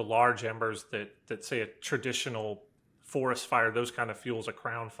the large embers that say a traditional forest fire, those kind of fuels, a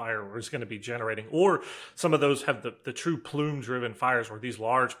crown fire is going to be generating, or some of those have the true plume-driven fires where these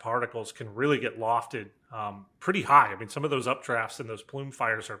large particles can really get lofted pretty high. I mean, some of those updrafts in those plume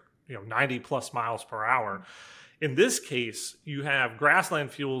fires are 90 plus miles per hour. In this case, you have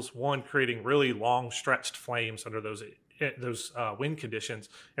grassland fuels, one, creating really long stretched flames under those wind conditions,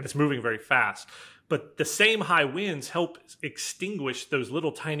 and it's moving very fast. But the same high winds help extinguish those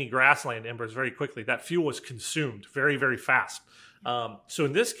little tiny grassland embers very quickly. That fuel is consumed very, very fast. So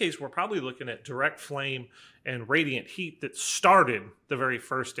in this case, we're probably looking at direct flame and radiant heat that started the very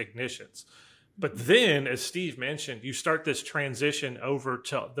first ignitions. But then, as Steve mentioned, you start this transition over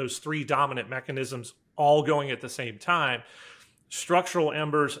to those three dominant mechanisms all going at the same time. Structural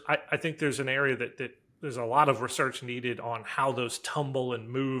embers, I think there's an area that there's a lot of research needed on how those tumble and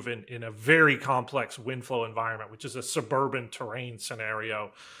move in a very complex wind flow environment, which is a suburban terrain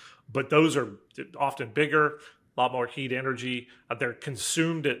scenario. But those are often bigger, a lot more heat energy. They're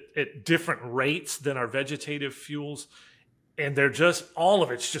consumed at different rates than our vegetative fuels. And they're just, all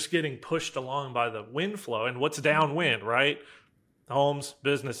of it's just getting pushed along by the wind flow. And what's downwind, right? Homes,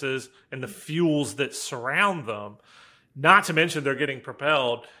 businesses, and the fuels that surround them. Not to mention they're getting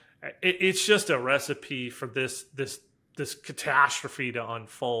propelled. It's just a recipe for this catastrophe to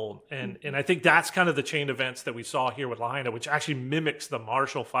unfold. And I think that's kind of the chain events that we saw here with Lahaina, which actually mimics the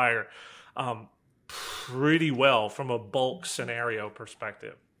Marshall Fire pretty well from a bulk scenario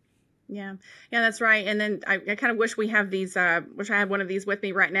perspective. Yeah, that's right. And then I kind of wish we have these, wish I had one of these with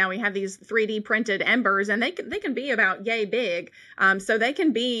me right now. We have these 3D printed embers, and they can be about yay big. So they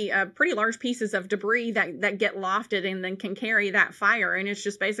can be pretty large pieces of debris that get lofted and then can carry that fire. And it's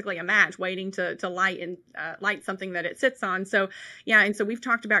just basically a match waiting to light and light something that it sits on. So yeah, and so we've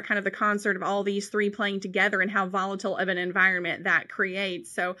talked about kind of the concert of all these three playing together and how volatile of an environment that creates.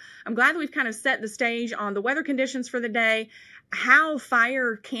 So I'm glad that we've kind of set the stage on the weather conditions for the day, how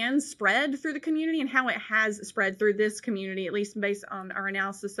fire can spread through the community and how it has spread through this community, at least based on our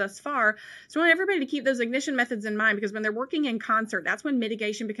analysis thus far. So I want everybody to keep those ignition methods in mind, because when they're working in concert, that's when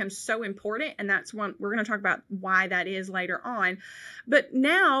mitigation becomes so important. And that's when we're going to talk about why that is later on. But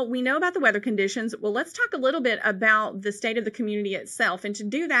now we know about the weather conditions. Well, let's talk a little bit about the state of the community itself. And to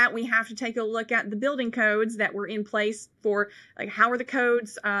do that, we have to take a look at the building codes that were in place for, like, how are the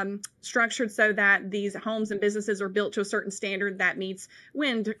codes structured so that these homes and businesses are built to a certain standard that meets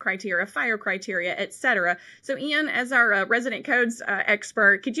wind criteria, fire criteria, etc. So Ian, as our resident codes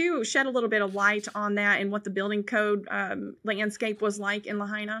expert, could you shed a little bit of light on that and what the building code landscape was like in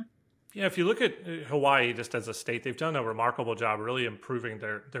Lahaina? Yeah, if you look at Hawaii just as a state, they've done a remarkable job really improving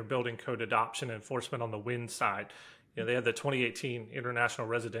their building code adoption and enforcement on the wind side. They had the 2018 International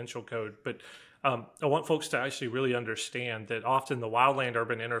Residential Code, but I want folks to actually really understand that often the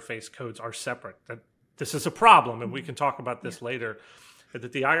wildland-urban interface codes are separate. That this is a problem, and we can talk about this later,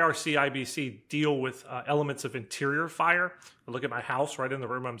 that the IRC, IBC deal with elements of interior fire. I look at my house right in the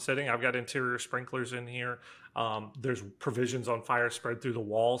room I'm sitting. I've got interior sprinklers in here. There's provisions on fire spread through the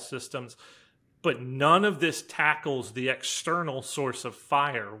wall systems. But none of this tackles the external source of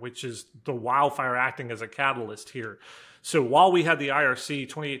fire, which is the wildfire acting as a catalyst here. So while we had the IRC,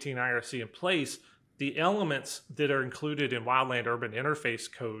 2018 IRC in place, the elements that are included in wildland urban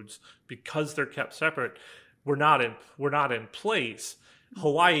interface codes, because they're kept separate, were not in place.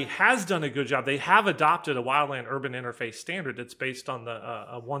 Hawaii has done a good job. They have adopted a wildland urban interface standard that's based on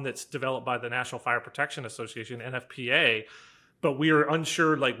the one that's developed by the National Fire Protection Association, NFPA, but we are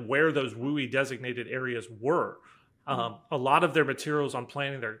unsure where those WUI designated areas were. A lot of their materials on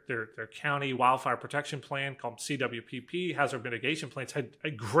planning, their county wildfire protection plan called CWPP, hazard mitigation plans,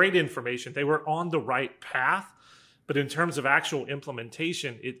 had great information. They were on the right path, but in terms of actual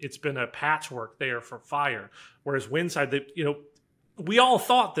implementation, it's been a patchwork there for fire. Whereas windside, we all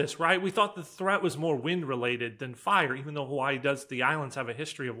thought this, right? We thought the threat was more wind related than fire, even though Hawaii does, the islands have a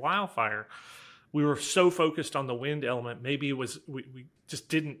history of wildfire. We were so focused on the wind element, maybe it was we just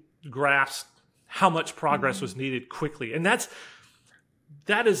didn't grasp how much progress was needed quickly. And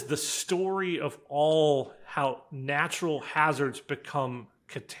that is the story of all how natural hazards become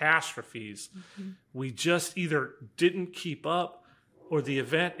catastrophes. We just either didn't keep up or the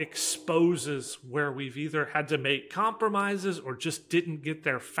event exposes where we've either had to make compromises or just didn't get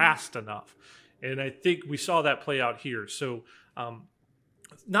there fast enough. And I think we saw that play out here. So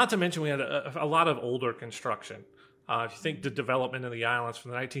not to mention we had a lot of older construction. If you think the development of the islands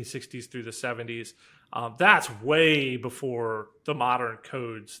from the 1960s through the 70s, that's way before the modern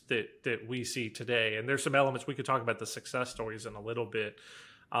codes that we see today. And there's some elements we could talk about the success stories in a little bit.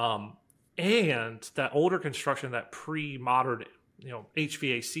 And that older construction, that pre-modern,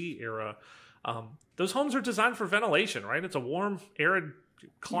 HVAC era, those homes are designed for ventilation, right? It's a warm, arid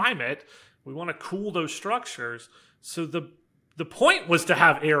climate. We want to cool those structures. So the point was to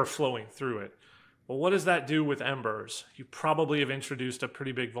have air flowing through it. Well, what does that do with embers? You probably have introduced a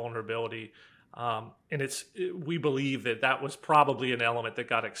pretty big vulnerability. And we believe that was probably an element that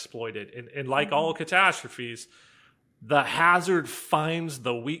got exploited. And like all catastrophes, the hazard finds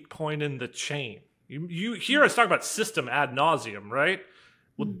the weak point in the chain. You hear us talk about system ad nauseum, right?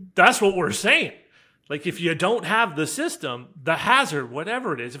 Well, that's what we're saying. Like, if you don't have the system, the hazard,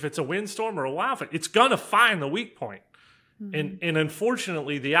 whatever it is, if it's a windstorm or a wildfire, it's going to find the weak point. And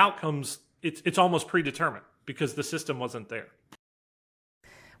unfortunately, the outcomes, it's almost predetermined because the system wasn't there.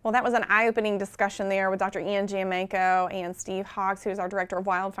 Well, that was an eye-opening discussion there with Dr. Ian Giammanco and Steve Hawks, who's our Director of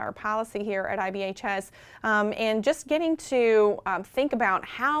Wildfire Policy here at IBHS, and just getting to think about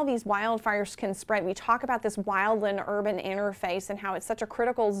how these wildfires can spread. We talk about this wildland-urban interface and how it's such a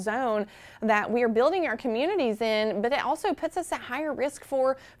critical zone that we are building our communities in, but it also puts us at higher risk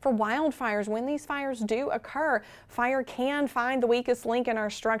for wildfires when these fires do occur. Fire can find the weakest link in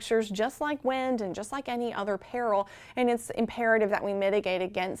our structures, just like wind and just like any other peril, and it's imperative that we mitigate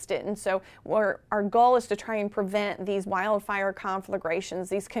against it. And so our goal is to try and prevent these wildfire conflagrations,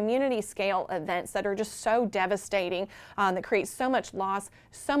 these community scale events that are just so devastating, that create so much loss,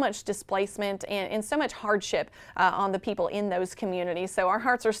 so much displacement, and so much hardship on the people in those communities. So our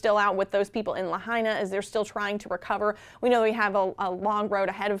hearts are still out with those people in Lahaina as they're still trying to recover. We know we have a long road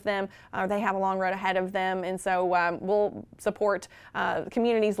ahead of them, or they have a long road ahead of them, and so we'll support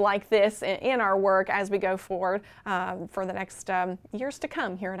communities like this in our work as we go forward for the next years to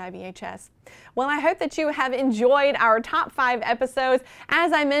come here at IBHS. Well, I hope that you have enjoyed our top 5 episodes.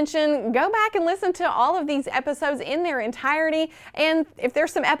 As I mentioned, go back and listen to all of these episodes in their entirety. And if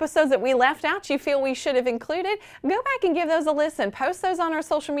there's some episodes that we left out you feel we should have included, go back and give those a listen. Post those on our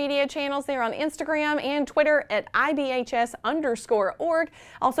social media channels there on Instagram and Twitter at IBHS_org.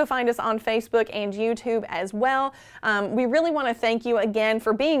 Also find us on Facebook and YouTube as well. We really want to thank you again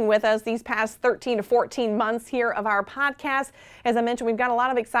for being with us these past 13 to 14 months here of our podcast. As I mentioned, we've got a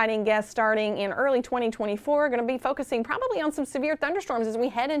lot of exciting guests starting in early 2024. We're going to be focusing probably on some severe thunderstorms as we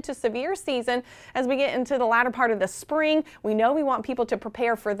head into severe season, as we get into the latter part of the spring. We know we want people to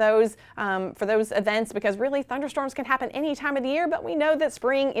prepare for those events, because really thunderstorms can happen any time of the year, but we know that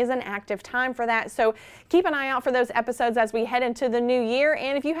spring is an active time for that. So keep an eye out for those episodes as we head into the new year.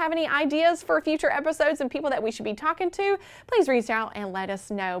 And if you have any ideas for future episodes and people that we should be talking to, please reach out and let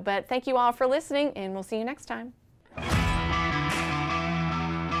us know. But thank you all for listening, and we'll see you next time.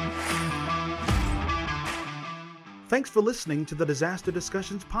 Thanks for listening to the Disaster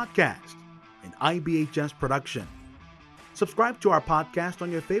Discussions podcast, an IBHS production. Subscribe to our podcast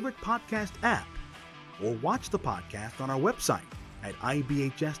on your favorite podcast app, or watch the podcast on our website at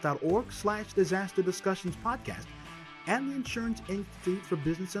ibhs.org/Disaster Discussions podcast and the Insurance Institute for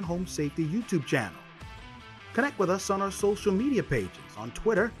Business and Home Safety YouTube channel. Connect with us on our social media pages on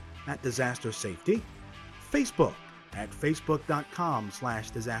Twitter at Disaster Safety, Facebook at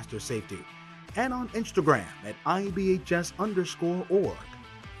facebook.com/Disaster Safety, and on Instagram at IBHS_org.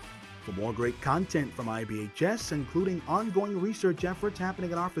 For more great content from IBHS, including ongoing research efforts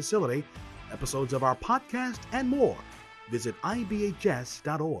happening in our facility, episodes of our podcast, and more, visit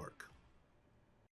IBHS.org.